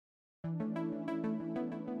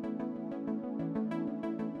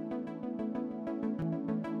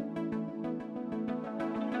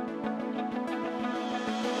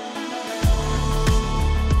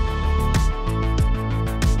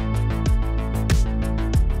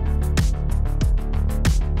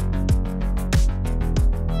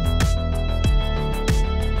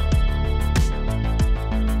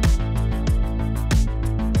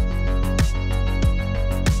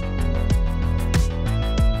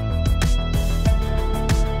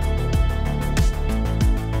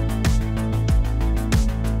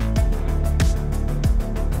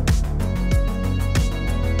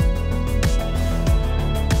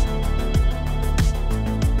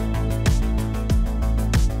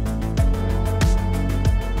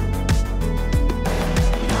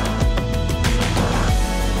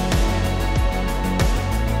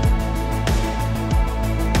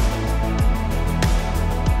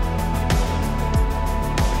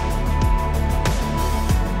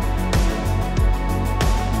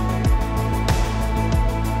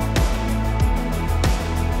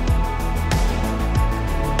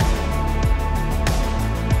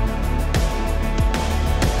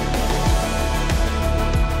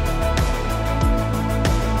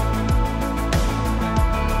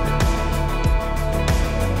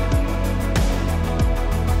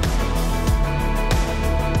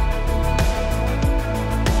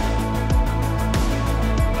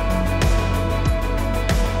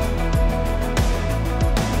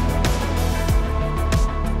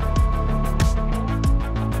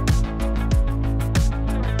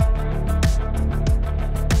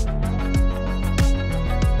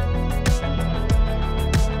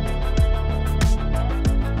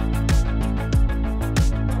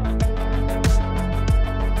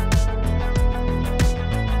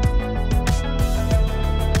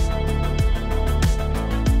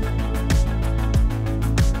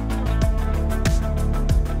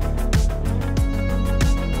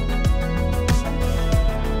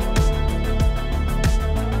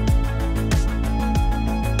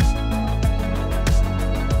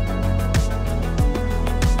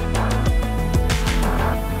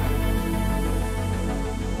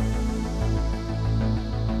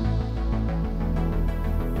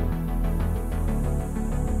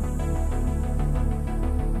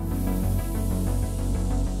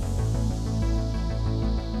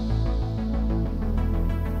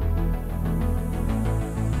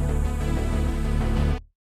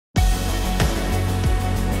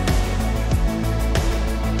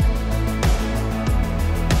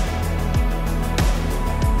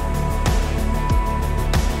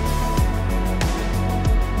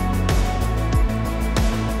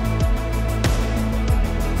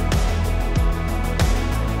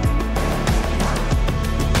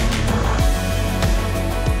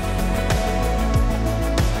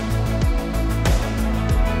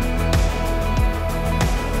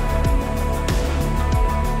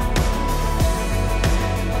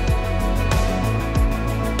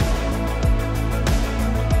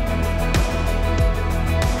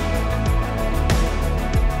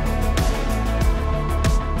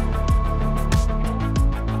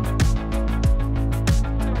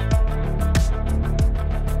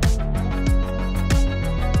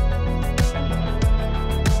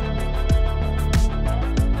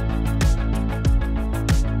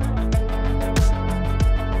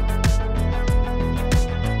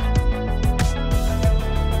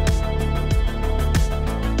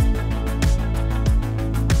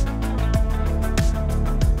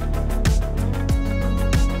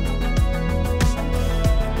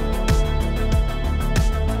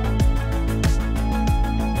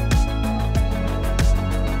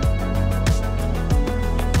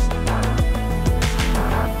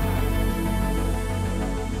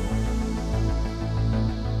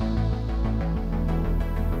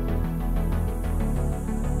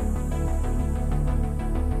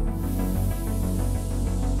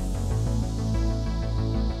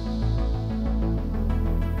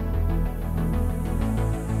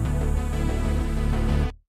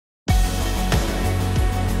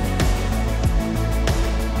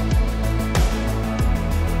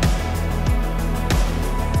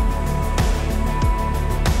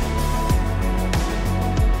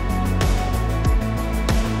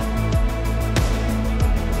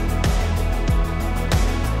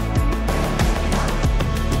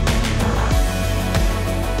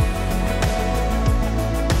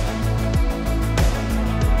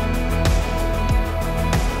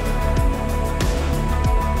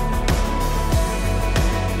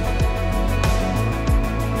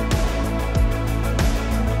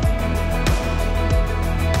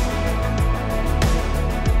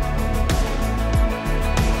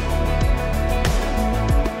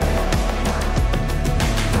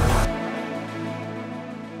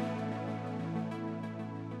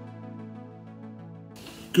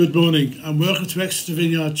Good morning and welcome to Exeter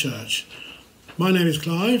Vineyard Church. My name is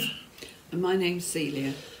Clive. And my name's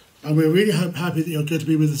Celia. And we're really happy that you're going to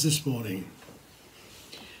be with us this morning.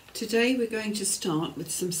 Today we're going to start with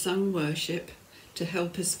some sung worship to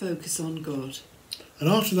help us focus on God. And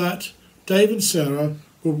after that, Dave and Sarah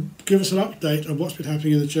will give us an update on what's been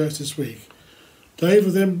happening in the church this week. Dave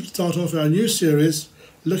will then start off our new series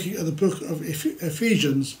looking at the book of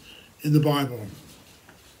Ephesians in the Bible.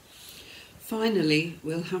 Finally,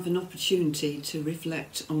 we'll have an opportunity to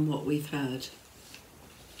reflect on what we've heard.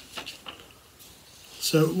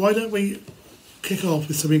 So why don't we kick off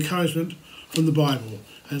with some encouragement from the Bible,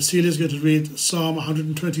 and Celia's going to read Psalm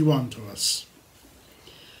 121 to us.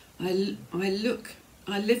 I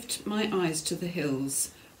lift my eyes to the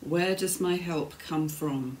hills. Where does my help come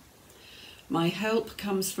from? My help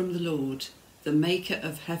comes from the Lord, the maker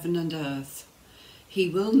of heaven and earth. He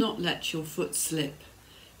will not let your foot slip.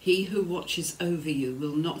 He who watches over you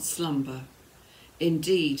will not slumber.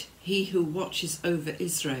 Indeed, he who watches over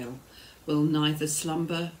Israel will neither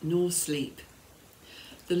slumber nor sleep.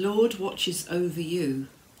 The Lord watches over you.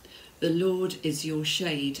 The Lord is your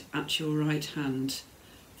shade at your right hand.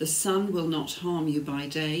 The sun will not harm you by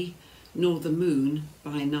day, nor the moon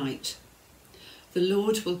by night. The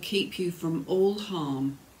Lord will keep you from all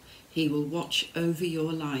harm. He will watch over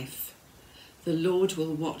your life. The Lord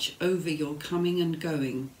will watch over your coming and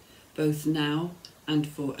going, both now and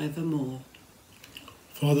forevermore.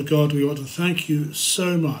 Father God, we want to thank you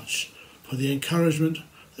so much for the encouragement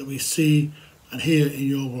that we see and hear in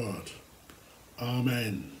your word.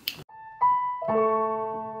 Amen.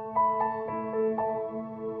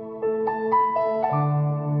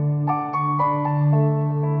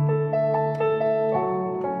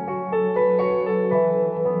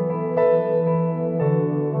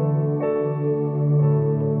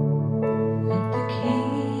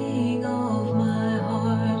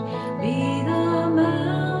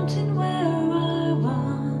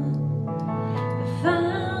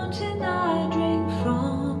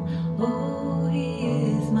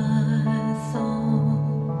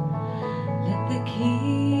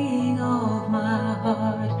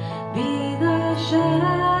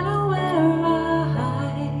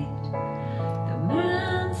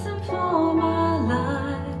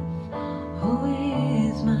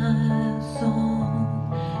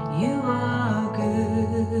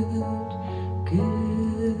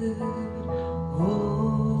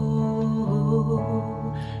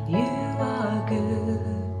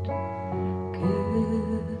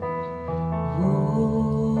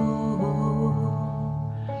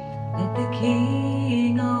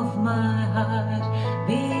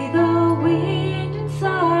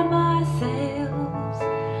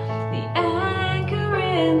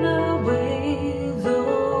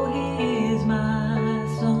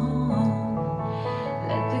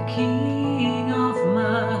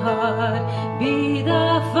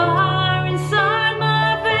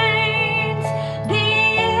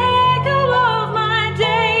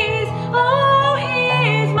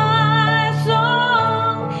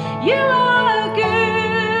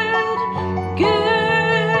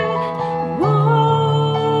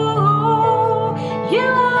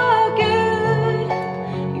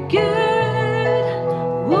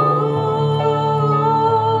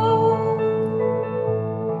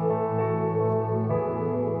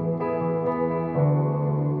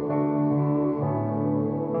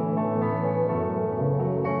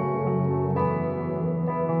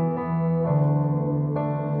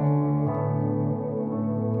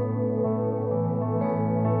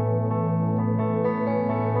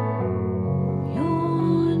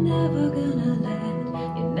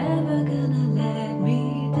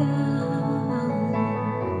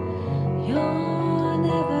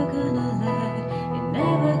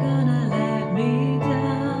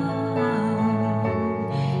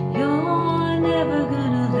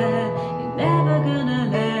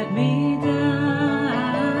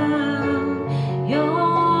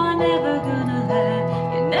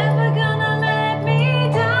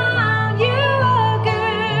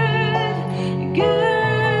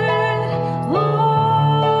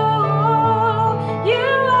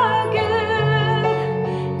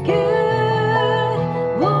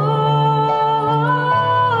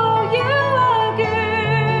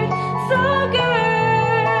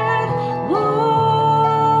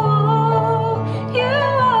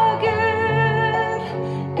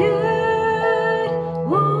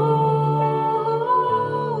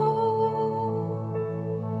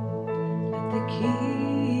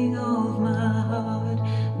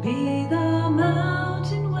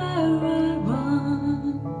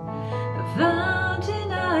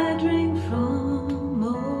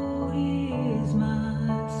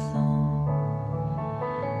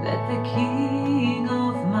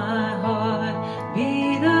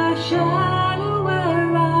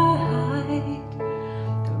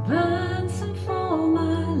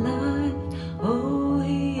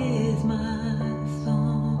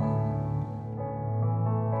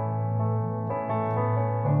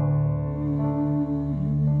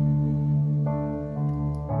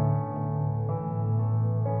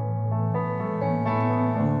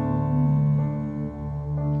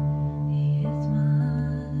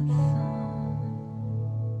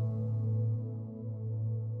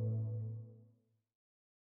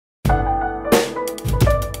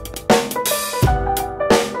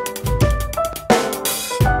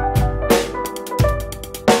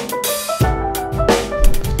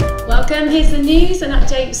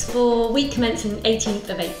 notes for week commencing 18th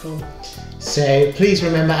of April. So please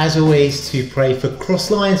remember, as always, to pray for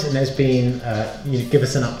Crosslines, and there's been, you give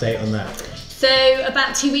us an update on that. So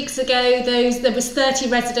about 2 weeks ago, there was 30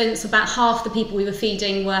 residents, about half the people we were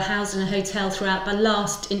feeding were housed in a hotel throughout the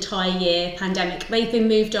last entire year pandemic. They've been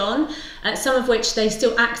moved on, some of which they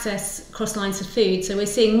still access Crosslines for food. So we're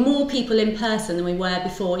seeing more people in person than we were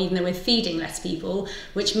before, even though we're feeding less people,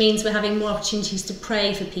 which means we're having more opportunities to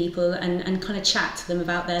pray for people and kind of chat to them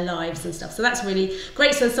about their lives and stuff. So that's really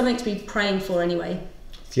great. So there's something to be praying for anyway.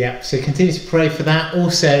 Yeah, so continue to pray for that.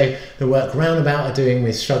 Also, the work Roundabout are doing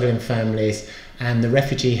with struggling families, and the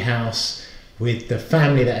refugee house with the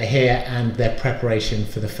family that are here and their preparation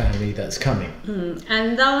for the family that's coming.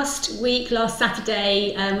 And last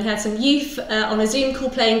Saturday, we had some youth on a Zoom call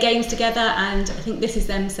playing games together, and I think this is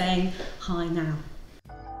them saying hi now.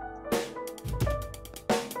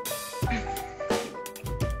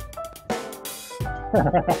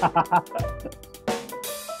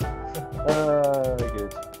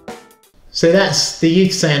 Good. So that's the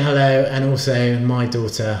youth saying hello, and also my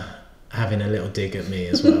daughter having a little dig at me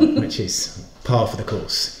as well, which is par for the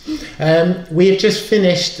course. We have just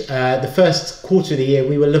finished the first quarter of the year.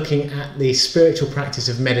 We were looking at the spiritual practice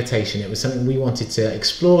of meditation. It was something we wanted to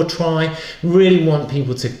explore, try, really want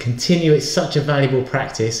people to continue. It's such a valuable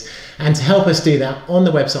practice. And to help us do that, on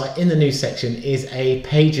the website, in the news section, is a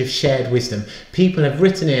page of shared wisdom. People have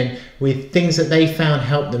written in with things that they found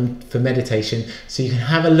helped them for meditation. So you can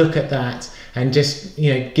have a look at that and just,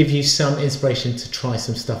 give you some inspiration to try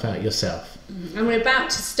some stuff out yourself. And we're about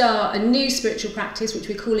to start a new spiritual practice, which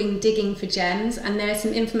we're calling Digging for Gems. And there's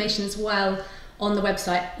some information as well on the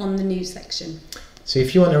website, on the news section. So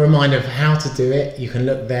if you want a reminder of how to do it, you can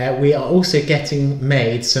look there. We are also getting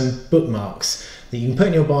made some bookmarks that you can put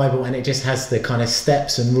in your Bible, and it just has the kind of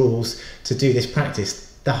steps and rules to do this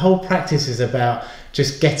practice. The whole practice is about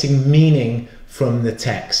just getting meaning from the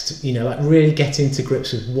text, like really getting to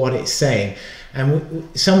grips with what it's saying. And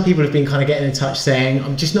some people have been kind of getting in touch saying,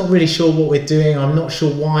 I'm just not really sure what we're doing. I'm not sure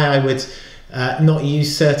why I would not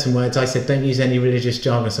use certain words. I said, don't use any religious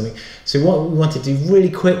jargon or something. So what we want to do really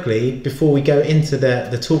quickly before we go into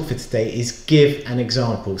the talk for today is give an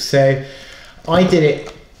example. So I did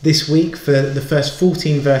it this week for the first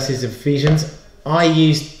 14 verses of Ephesians. I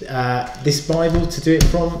used this Bible to do it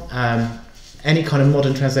from. Any kind of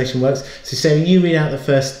modern translation works. So Sarah, you read out the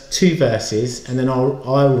first 2 verses, and then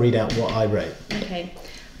I'll read out what I wrote. Okay.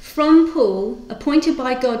 From Paul, appointed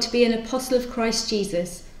by God to be an apostle of Christ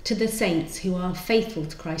Jesus, to the saints who are faithful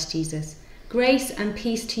to Christ Jesus, grace and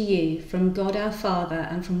peace to you from God our Father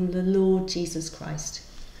and from the Lord Jesus Christ.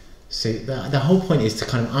 So the whole point is to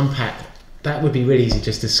kind of unpack. That would be really easy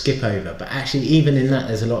just to skip over, but actually even in that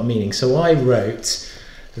there's a lot of meaning. So I wrote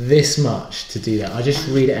this much to do that. I'll just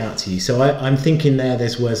read it out to you. So I'm thinking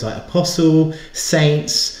there's words like apostle,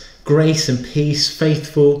 saints, grace and peace,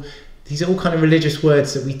 faithful. These are all kind of religious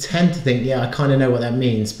words that we tend to think, I kind of know what that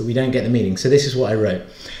means, but we don't get the meaning. So this is what I wrote.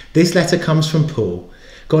 This letter comes from Paul.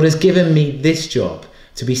 God has given me this job,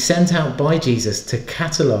 to be sent out by Jesus to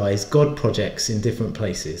catalyse God projects in different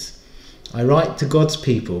places. I write to God's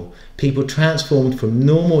people transformed from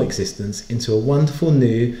normal existence into a wonderful,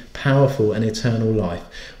 new, powerful and eternal life,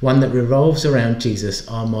 one that revolves around Jesus,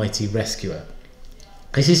 our mighty rescuer.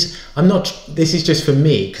 This is just for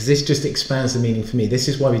me, because this just expands the meaning for me. This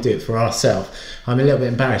is why we do it for ourselves. I'm a little bit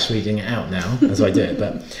embarrassed reading it out now as I do it.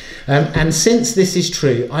 But and since this is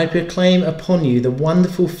true, I proclaim upon you the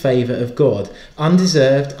wonderful favour of God,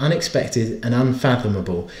 undeserved, unexpected and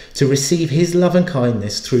unfathomable, to receive his love and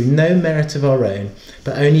kindness through no merit of our own,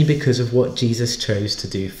 but only because of what Jesus chose to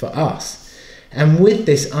do for us. And with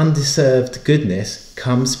this undeserved goodness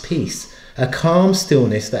comes peace, a calm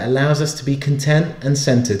stillness that allows us to be content and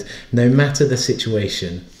centered no matter the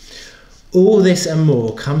situation. All this and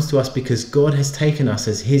more comes to us because God has taken us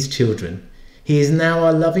as his children. He is now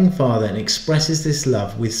our loving Father and expresses this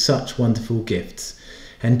love with such wonderful gifts.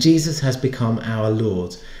 And Jesus has become our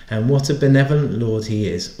Lord. And what a benevolent Lord he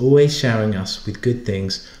is, always showering us with good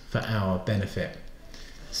things for our benefit.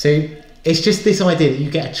 So it's just this idea that you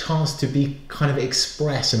get a chance to be kind of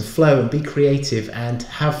express and flow and be creative and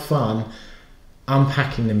have fun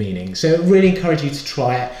unpacking the meaning. So I really encourage you to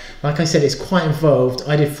try it. Like I said, it's quite involved.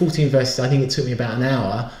 I did 14 verses. I think it took me about an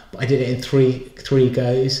hour, but I did it in three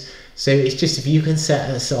goes. So it's just, if you can set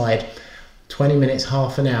aside 20 minutes,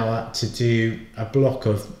 half an hour to do a block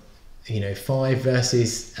of 5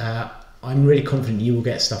 verses, I'm really confident you will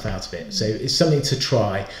get stuff out of it. So it's something to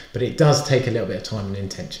try, but it does take a little bit of time and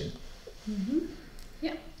intention.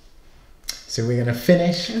 Yeah. So we're going to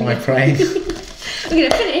finish by praying. We're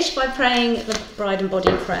going to finish by praying the Bride and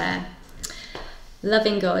Body prayer.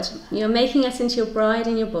 Loving God, you're making us into your bride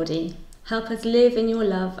in your body. Help us live in your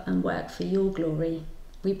love and work for your glory.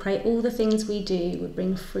 We pray all the things we do will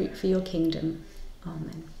bring fruit for your kingdom.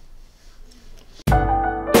 Amen.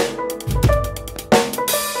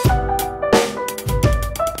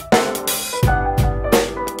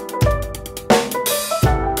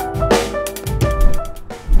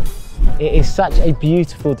 It is such a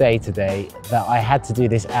beautiful day today that I had to do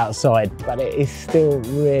this outside, but it is still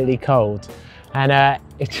really cold. And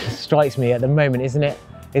it just strikes me at the moment, isn't it?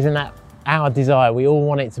 Isn't that our desire? We all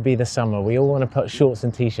want it to be the summer. We all want to put shorts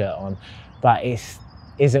and t-shirt on, but it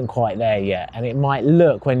isn't quite there yet. And it might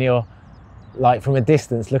look, when you're like from a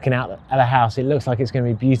distance looking out at a house, it looks like it's going to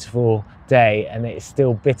be a beautiful day, and it's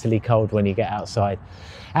still bitterly cold when you get outside.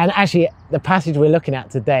 And actually, the passage we're looking at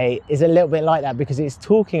today is a little bit like that, because it's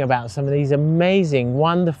talking about some of these amazing,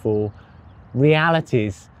 wonderful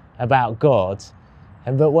realities about God.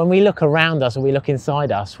 But when we look around us or we look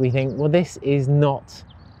inside us, we think, well, this is not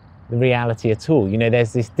the reality at all. You know,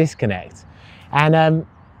 there's this disconnect. And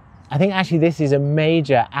I think actually this is a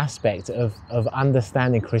major aspect of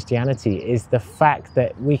understanding Christianity, is the fact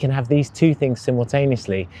that we can have these two things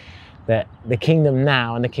simultaneously, that the kingdom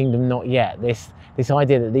now and the kingdom not yet. This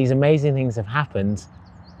idea that these amazing things have happened,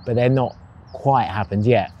 but they're not quite happened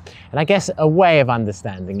yet. And I guess a way of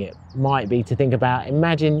understanding it might be to think about,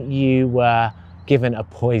 imagine you were given a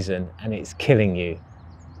poison and it's killing you,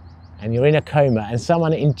 and you're in a coma, and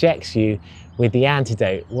someone injects you with the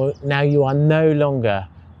antidote. Well, now you are no longer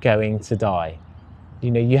going to die. You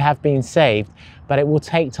know, you have been saved, but it will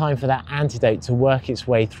take time for that antidote to work its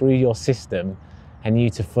way through your system and you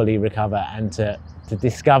to fully recover and to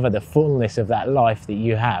discover the fullness of that life that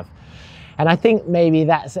you have. And I think maybe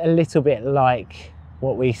that's a little bit like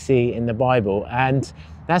what we see in the Bible, and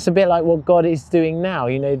that's a bit like what God is doing now.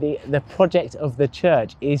 You know, the project of the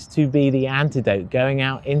church is to be the antidote, going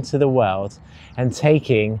out into the world and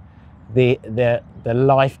taking the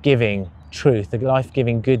life-giving truth, the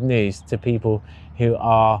life-giving good news to people who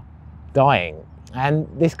are dying. And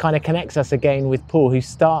this kind of connects us again with Paul, who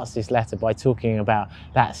starts this letter by talking about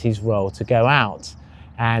that's his role, to go out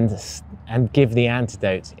and give the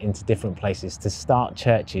antidote into different places, to start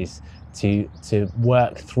churches, to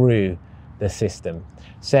work through the system.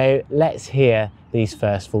 So let's hear these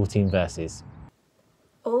first 14 verses.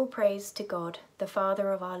 All praise to God, the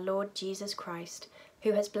Father of our Lord Jesus Christ,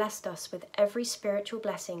 who has blessed us with every spiritual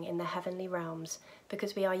blessing in the heavenly realms,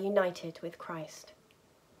 because we are united with Christ.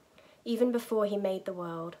 Even before he made the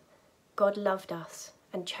world, God loved us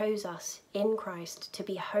and chose us in Christ to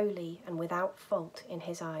be holy and without fault in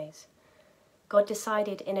his eyes. God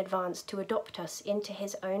decided in advance to adopt us into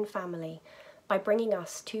his own family by bringing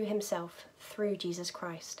us to himself through Jesus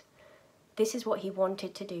Christ. This is what he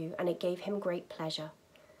wanted to do, and it gave him great pleasure.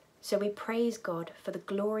 So we praise God for the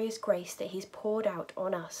glorious grace that he's poured out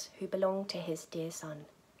on us who belong to his dear Son.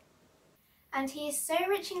 And he is so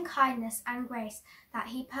rich in kindness and grace that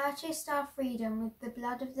he purchased our freedom with the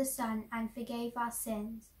blood of the Son and forgave our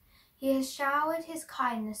sins. He has showered his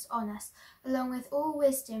kindness on us, along with all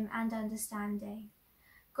wisdom and understanding.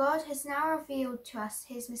 God has now revealed to us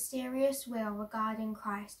his mysterious will regarding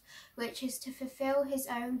Christ, which is to fulfill his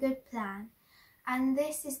own good plan. And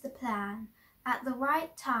this is the plan. At the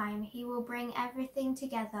right time, he will bring everything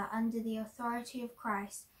together under the authority of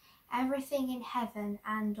Christ, everything in heaven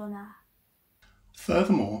and on earth.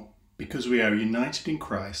 Furthermore, because we are united in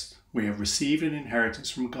Christ, we have received an inheritance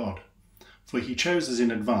from God. For he chose us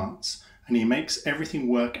in advance, and he makes everything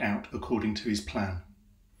work out according to his plan.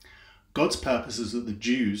 God's purpose is that the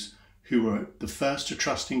Jews, who were the first to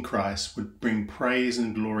trust in Christ, would bring praise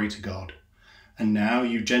and glory to God. And now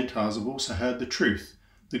you Gentiles have also heard the truth,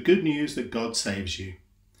 the good news that God saves you.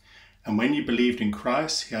 And when you believed in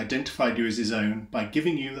Christ, he identified you as his own by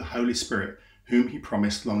giving you the Holy Spirit, whom he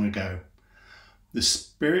promised long ago. The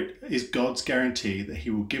Spirit is God's guarantee that he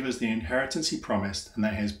will give us the inheritance he promised, and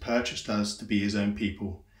that he has purchased us to be his own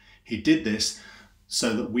people. He did this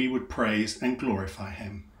so that we would praise and glorify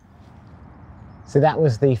him. So that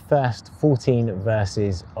was the first 14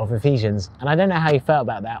 verses of Ephesians. And I don't know how you felt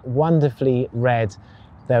about that, wonderfully read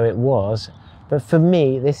though it was. But for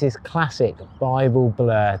me, this is classic Bible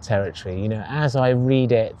blur territory. You know, as I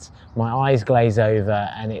read it, my eyes glaze over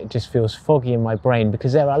and it just feels foggy in my brain,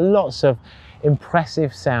 because there are lots of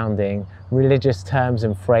impressive sounding religious terms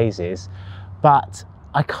and phrases, but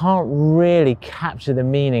I can't really capture the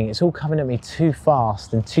meaning. It's all coming at me too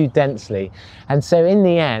fast and too densely. And so in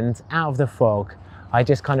the end, out of the fog, I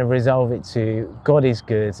just kind of resolve it to God is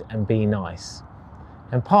good and be nice.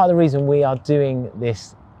 And part of the reason we are doing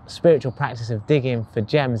this spiritual practice of digging for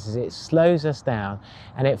gems is it slows us down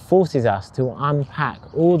and it forces us to unpack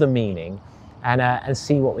all the meaning and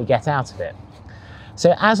see what we get out of it.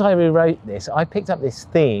 So as I rewrote this, I picked up this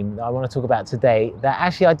theme that I want to talk about today that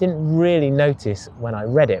actually I didn't really notice when I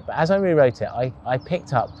read it, but as I rewrote it, I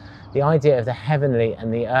picked up the idea of the heavenly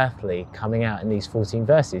and the earthly coming out in these 14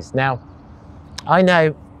 verses. Now, I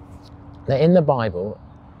know that in the Bible,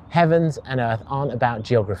 heavens and earth aren't about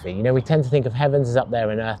geography. You know, we tend to think of heavens as up there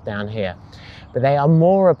and earth down here, but they are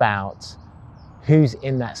more about who's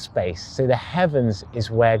in that space. So the heavens is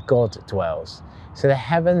where God dwells. So the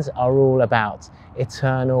heavens are all about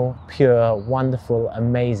eternal, pure, wonderful,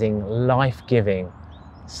 amazing, life-giving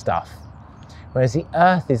stuff. Whereas the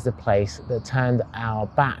earth is the place that turned our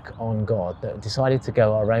back on God, that decided to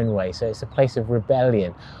go our own way. So it's a place of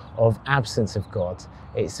rebellion, of absence of God.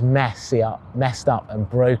 It's messed up and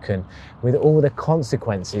broken with all the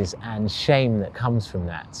consequences and shame that comes from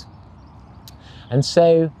that. And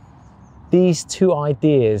so these two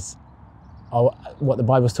ideas are what the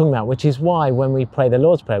Bible's talking about, which is why when we pray the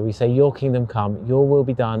Lord's Prayer, we say, your kingdom come, your will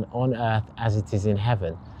be done on earth as it is in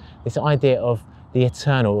heaven. This idea of the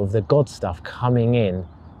eternal, of the God stuff coming in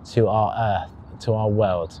to our earth, to our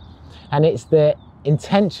world. And it's the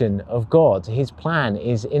intention of God, his plan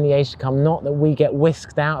is in the age to come, not that we get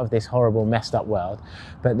whisked out of this horrible, messed up world,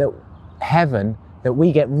 but that heaven, that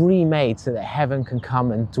we get remade so that heaven can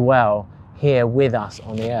come and dwell here with us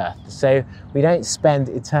on the earth. So we don't spend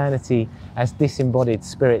eternity as disembodied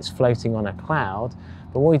spirits floating on a cloud,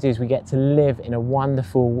 but what we do is we get to live in a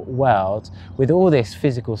wonderful world with all this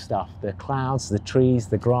physical stuff, the clouds, the trees,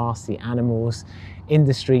 the grass, the animals,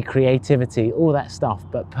 industry, creativity, all that stuff,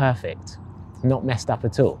 but perfect, not messed up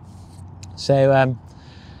at all. So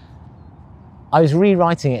I was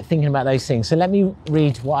rewriting it, thinking about those things. So let me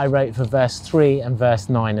read what I wrote for verse 3 and verse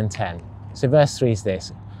 9 and 10. So verse 3 is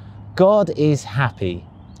this: God is happy.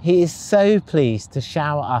 He is so pleased to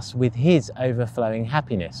shower us with his overflowing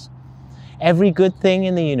happiness. Every good thing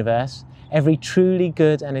in the universe, every truly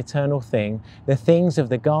good and eternal thing, the things of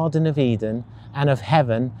the Garden of Eden and of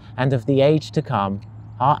heaven and of the age to come,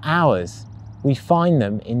 are ours. We find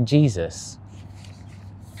them in Jesus.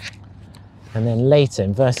 And then later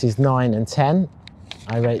in verses 9 and 10,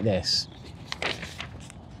 I wrote this: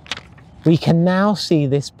 we can now see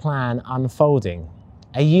this plan unfolding.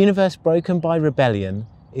 A universe broken by rebellion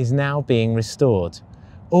is now being restored.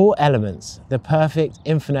 All elements, the perfect,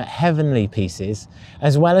 infinite heavenly pieces,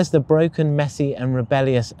 as well as the broken, messy and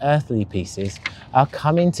rebellious earthly pieces, are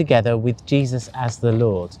coming together with Jesus as the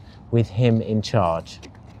Lord, with him in charge.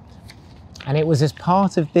 And it was as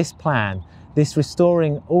part of this plan, this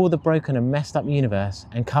restoring all the broken and messed up universe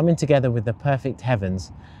and coming together with the perfect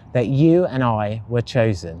heavens, that you and I were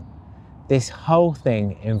chosen. This whole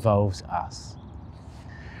thing involves us.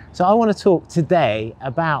 So I want to talk today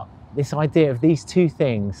about this idea of these two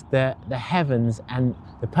things, the heavens and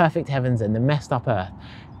the perfect heavens and the messed up earth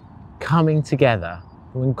coming together,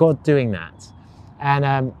 when God doing that,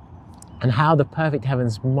 and how the perfect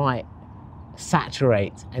heavens might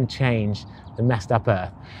saturate and change the messed up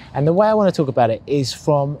earth. And the way I want to talk about it is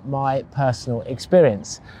from my personal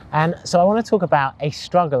experience. And so I want to talk about a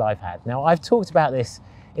struggle I've had. Now, I've talked about this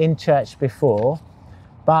in church before,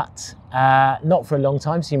 but not for a long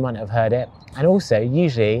time, so you might not have heard it. And also,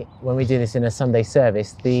 usually when we do this in a Sunday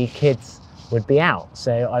service, the kids would be out.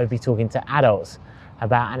 So I would be talking to adults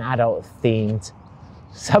about an adult-themed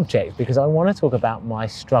subject, because I want to talk about my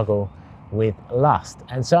struggle with lust.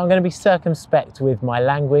 And so I'm going to be circumspect with my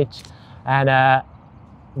language, and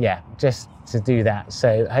yeah, just to do that.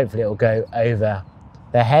 So hopefully it'll go over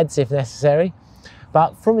their heads if necessary.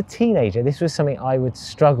 But from a teenager, this was something I would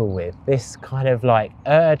struggle with, this kind of like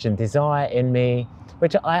urge and desire in me,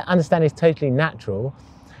 which I understand is totally natural,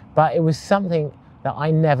 but it was something that I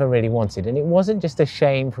never really wanted. And it wasn't just a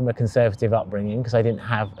shame from a conservative upbringing, because I didn't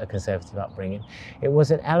have a conservative upbringing. It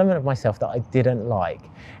was an element of myself that I didn't like.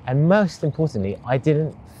 And most importantly, I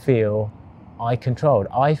didn't feel I controlled.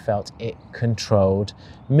 I felt it controlled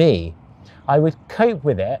me. I would cope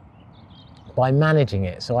with it by managing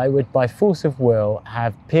it. So I would, by force of will,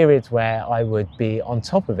 have periods where I would be on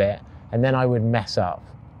top of it, and then I would mess up.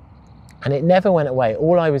 And it never went away.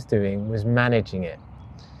 All I was doing was managing it.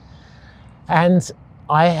 And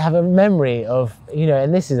I have a memory of,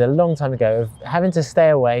 and this is a long time ago, of having to stay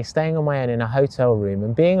away, staying on my own in a hotel room,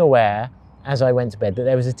 and being aware as I went to bed that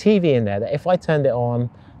there was a TV in there that if I turned it on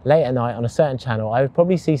late at night on a certain channel, I would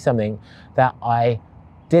probably see something that I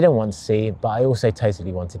didn't want to see, but I also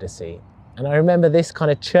totally wanted to see. And I remember this kind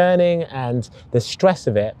of churning, and the stress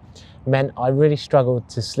of it meant I really struggled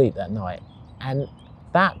to sleep that night. And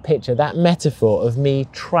that picture, that metaphor of me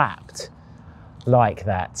trapped like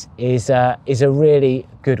that is a really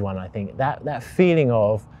good one, I think. That feeling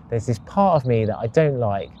of there's this part of me that I don't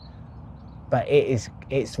like, but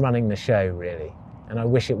it's running the show, really, and I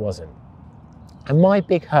wish it wasn't. And my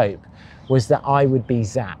big hope was that I would be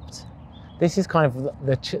zapped. This is kind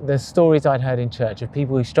of the stories I'd heard in church of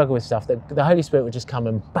people who struggle with stuff, that the Holy Spirit would just come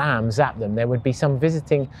and bam, zap them. There would be some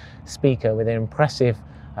visiting speaker with an impressive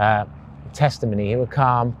testimony who would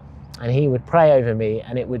come and he would pray over me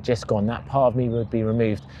and it would just gone. That part of me would be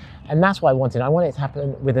removed. And that's what I wanted. I wanted it to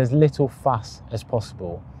happen with as little fuss as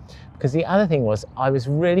possible. Because the other thing was, I was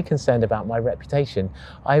really concerned about my reputation.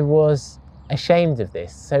 I was ashamed of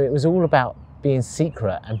this. So it was all about being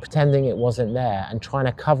secret and pretending it wasn't there and trying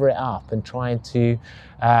to cover it up and trying to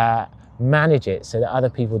manage it so that other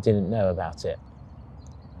people didn't know about it.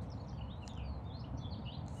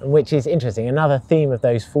 Which is interesting. Another theme of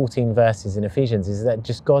those 14 verses in Ephesians is that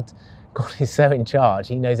just God is so in charge.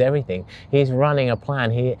 He knows everything. He's running a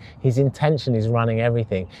plan. His intention is running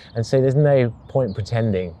everything. And so there's no point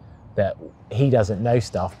pretending that he doesn't know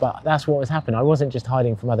stuff. But that's what was happening. I wasn't just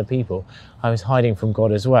hiding from other people. I was hiding from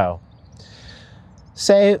God as well.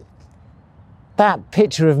 So that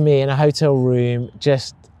picture of me in a hotel room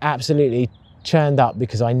just absolutely churned up,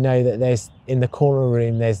 because I know that there's, in the corner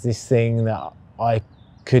room, there's this thing that I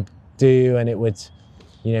could do and it would,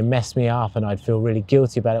 mess me up and I'd feel really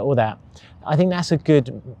guilty about it, all that. I think that's a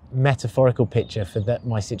good metaphorical picture for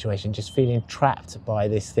my situation, just feeling trapped by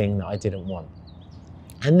this thing that I didn't want.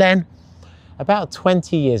 And then about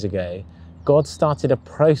 20 years ago, God started a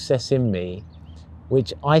process in me,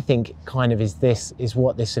 which I think kind of is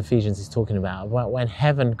what this Ephesians is talking about when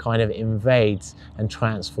heaven kind of invades and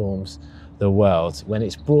transforms the world, when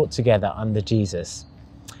it's brought together under Jesus.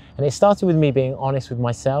 And it started with me being honest with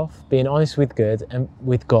myself, being honest with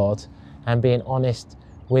God, and being honest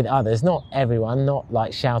with others. Not everyone, not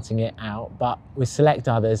like shouting it out, but with select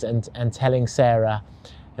others and telling Sarah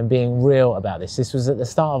and being real about this. This was at the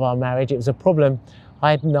start of our marriage. It was a problem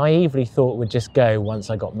I had naively thought would just go once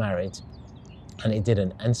I got married, and it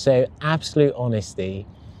didn't. And so absolute honesty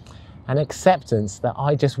and acceptance that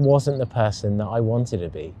I just wasn't the person that I wanted to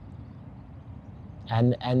be.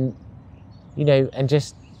 And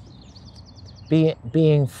just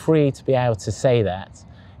being free to be able to say that,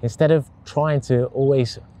 instead of trying to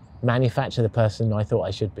always manufacture the person I thought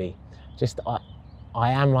I should be. Just,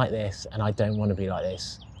 I am like this and I don't want to be like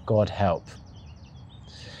this. God help.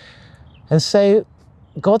 And so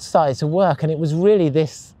God started to work, and it was really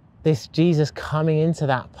this Jesus coming into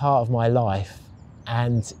that part of my life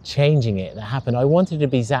and changing it that happened. I wanted to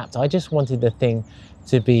be zapped. I just wanted the thing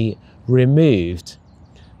to be removed.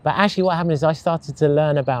 But actually what happened is I started to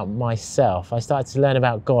learn about myself. I started to learn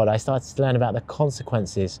about God. I started to learn about the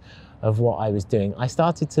consequences of what I was doing. I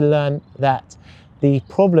started to learn that the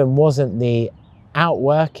problem wasn't the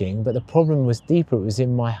outworking, but the problem was deeper. It was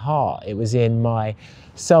in my heart. It was in my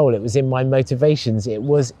soul. It was in my motivations. It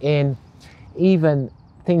was in even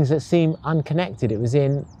things that seem unconnected. It was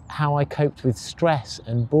in how I coped with stress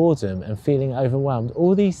and boredom and feeling overwhelmed.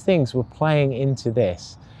 All these things were playing into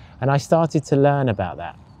this. And I started to learn about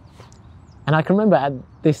that. And I can remember at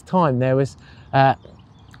this time there was, I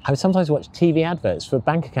would sometimes watch TV adverts for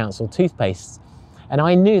bank accounts or toothpastes. And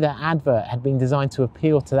I knew that advert had been designed to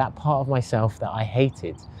appeal to that part of myself that I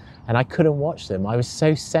hated. And I couldn't watch them. I was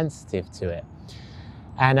so sensitive to it.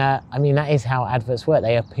 And that is how adverts work.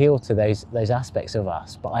 They appeal to those aspects of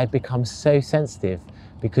us. But I had become so sensitive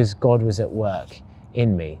because God was at work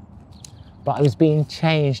in me. But I was being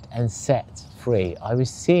changed and set free. I was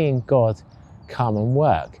seeing God come and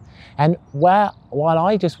work. And while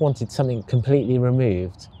I just wanted something completely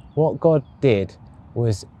removed, what God did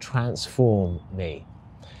was transform me.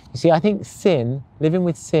 You see, I think sin, living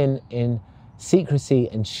with sin in secrecy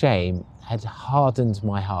and shame, had hardened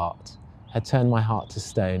my heart, had turned my heart to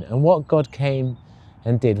stone. And what God came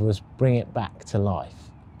and did was bring it back to life.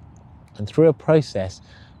 And through a process,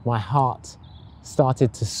 my heart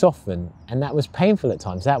started to soften, and that was painful at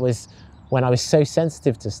times. That was when I was so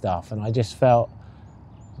sensitive to stuff, and I just felt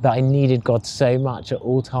that I needed God so much at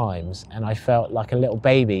all times, and I felt like a little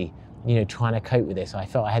baby, trying to cope with this. I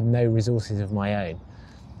felt I had no resources of my own.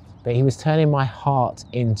 But he was turning my heart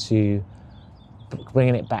into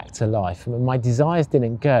bringing it back to life. My desires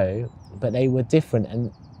didn't go, but they were different,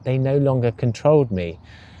 and they no longer controlled me.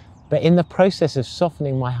 But in the process of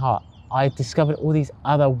softening my heart, I discovered all these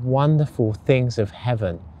other wonderful things of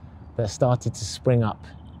heaven that started to spring up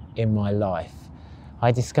in my life.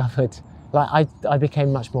 I discovered, I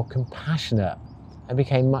became much more compassionate. I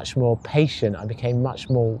became much more patient. I became much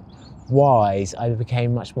more wise. I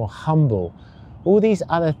became much more humble. All these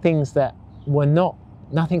other things that were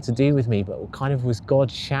nothing to do with me, but kind of was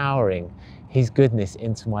God showering his goodness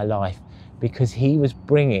into my life, because he was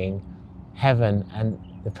bringing heaven and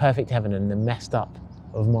the perfect heaven and the messed up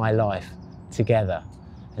of my life together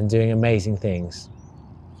and doing amazing things.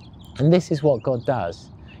 And this is what God does.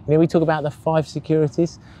 You know, we talk about the 5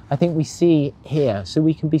 securities. I think we see here, so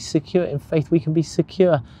we can be secure in faith, we can be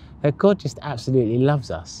secure that God just absolutely loves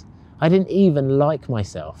us. I didn't even like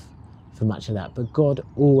myself for much of that, but God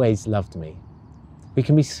always loved me. We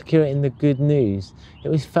can be secure in the good news. It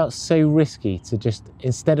was felt so risky to just,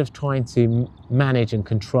 instead of trying to manage and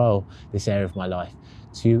control this area of my life,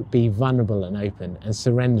 to be vulnerable and open and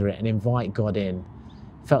surrender it and invite God in.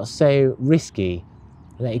 It felt so risky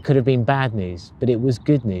that it could have been bad news, but it was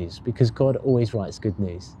good news, because God always writes good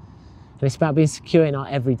news. And it's about being secure in our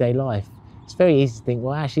everyday life. It's very easy to think,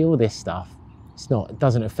 well, actually all this stuff, it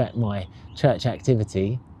doesn't affect my church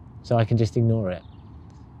activity, so I can just ignore it.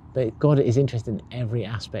 But God is interested in every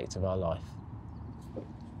aspect of our life.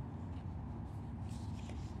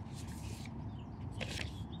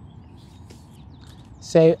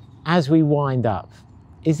 So as we wind up,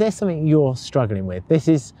 is there something you're struggling with? This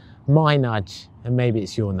is my nudge, and maybe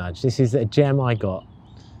it's your nudge. This is a gem I got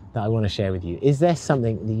that I want to share with you. Is there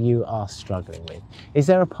something that you are struggling with? Is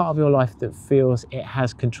there a part of your life that feels it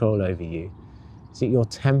has control over you? Is it your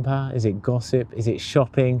temper? Is it gossip? Is it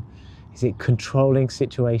shopping? Is it controlling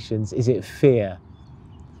situations? Is it fear?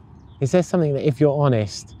 Is there something that, if you're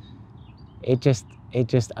honest, it just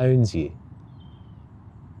owns you?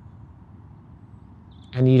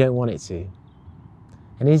 And you don't want it to?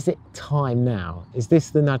 And is it time now? Is this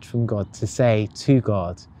the nudge from God to say to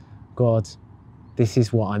God, God, this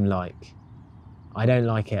is what I'm like. I don't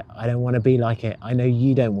like it. I don't want to be like it. I know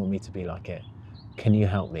you don't want me to be like it. Can you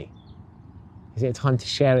help me? Is it time to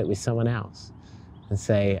share it with someone else and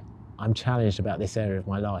say, I'm challenged about this area of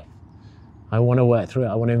my life. I want to work through it.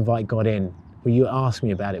 I want to invite God in. Will you ask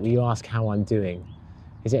me about it? Will you ask how I'm doing?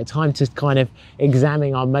 Is it a time to kind of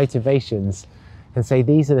examine our motivations and say,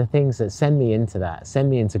 these are the things that send me into that, send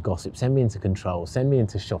me into gossip, send me into control, send me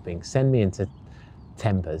into shopping, send me into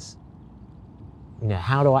tempers. You know,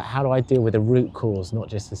 how do I deal with the root cause, not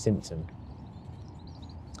just the symptom?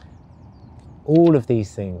 All of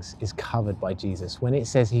these things is covered by Jesus. When it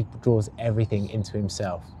says he draws everything into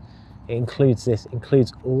himself, it includes this,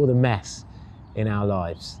 includes all the mess in our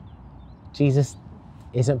lives. Jesus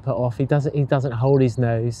isn't put off. He doesn't hold his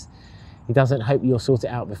nose. He doesn't hope you'll sort it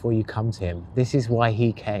out before you come to him. This is why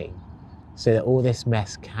he came, so that all this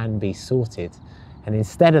mess can be sorted. And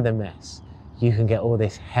instead of the mess, you can get all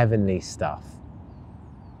this heavenly stuff.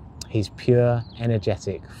 He's pure,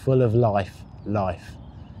 energetic, full of life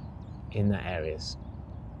in the areas.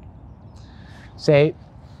 So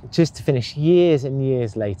just to finish, years and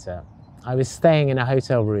years later, I was staying in a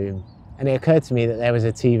hotel room, and it occurred to me that there was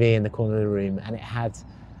a TV in the corner of the room, and it had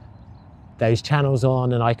those channels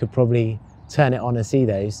on, and I could probably turn it on and see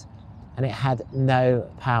those, and it had no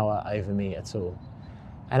power over me at all.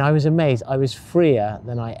 And I was amazed. I was freer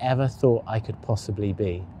than I ever thought I could possibly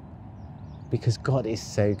be, because God is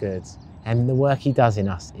so good, and the work he does in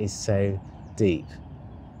us is so deep.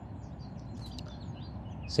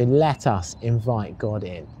 So let us invite God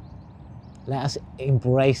in. Let us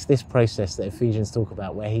embrace this process that Ephesians talk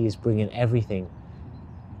about, where he is bringing everything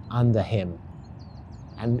under him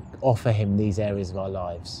and offer him these areas of our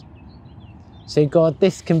lives. So God,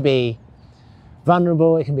 this can be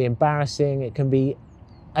vulnerable, it can be embarrassing, it can be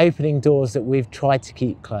opening doors that we've tried to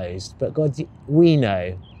keep closed. But God, we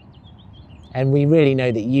know, and we really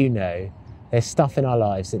know that you know, there's stuff in our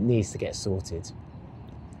lives that needs to get sorted.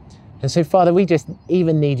 And so, Father, we just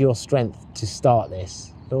even need your strength to start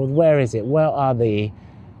this. Lord, where is it? Where are these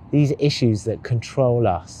issues that control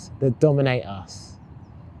us, that dominate us,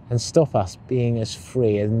 and stop us being as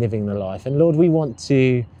free and living the life? And Lord, we want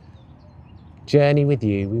to journey with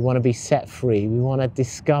you. We want to be set free. We want to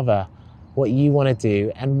discover what you want to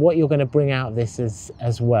do and what you're going to bring out of this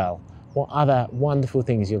as well. What other wonderful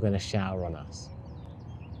things you're going to shower on us.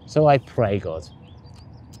 So I pray, God,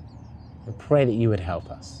 I pray that you would help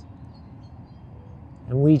us.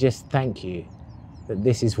 And we just thank you that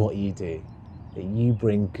this is what you do, that you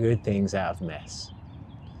bring good things out of mess.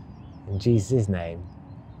 In Jesus' name,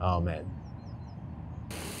 amen.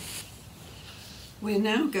 We're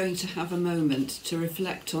now going to have a moment to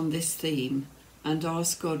reflect on this theme and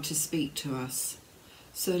ask God to speak to us.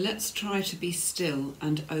 So let's try to be still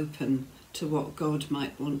and open to what God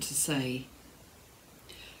might want to say.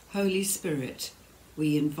 Holy Spirit,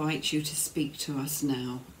 we invite you to speak to us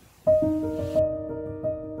now.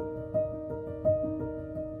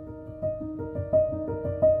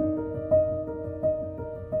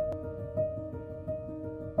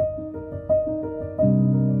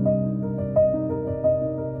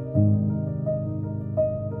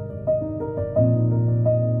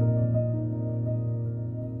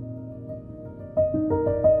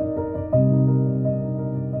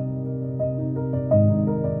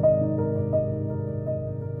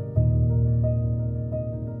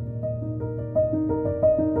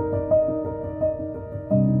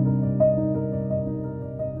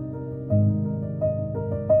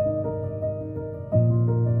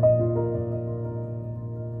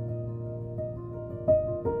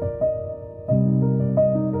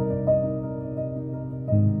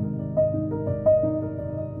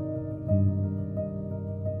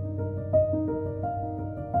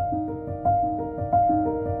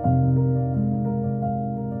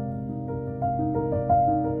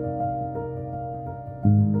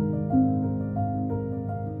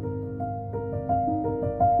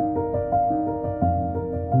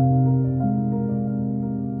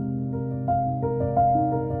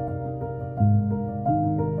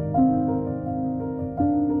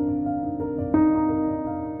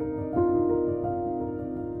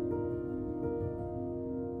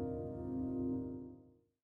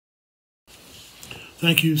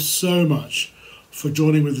 Thank you so much for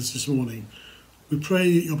joining with us this morning. We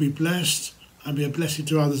pray that you'll be blessed and be a blessing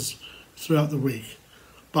to others throughout the week.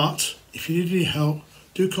 But if you need any help,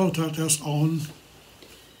 do contact us on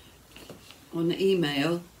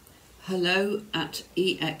email hello@exe.fin.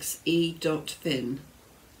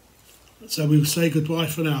 So we'll say goodbye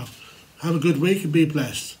for now. Have a good week and be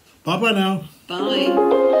blessed. Bye bye now.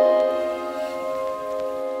 Bye.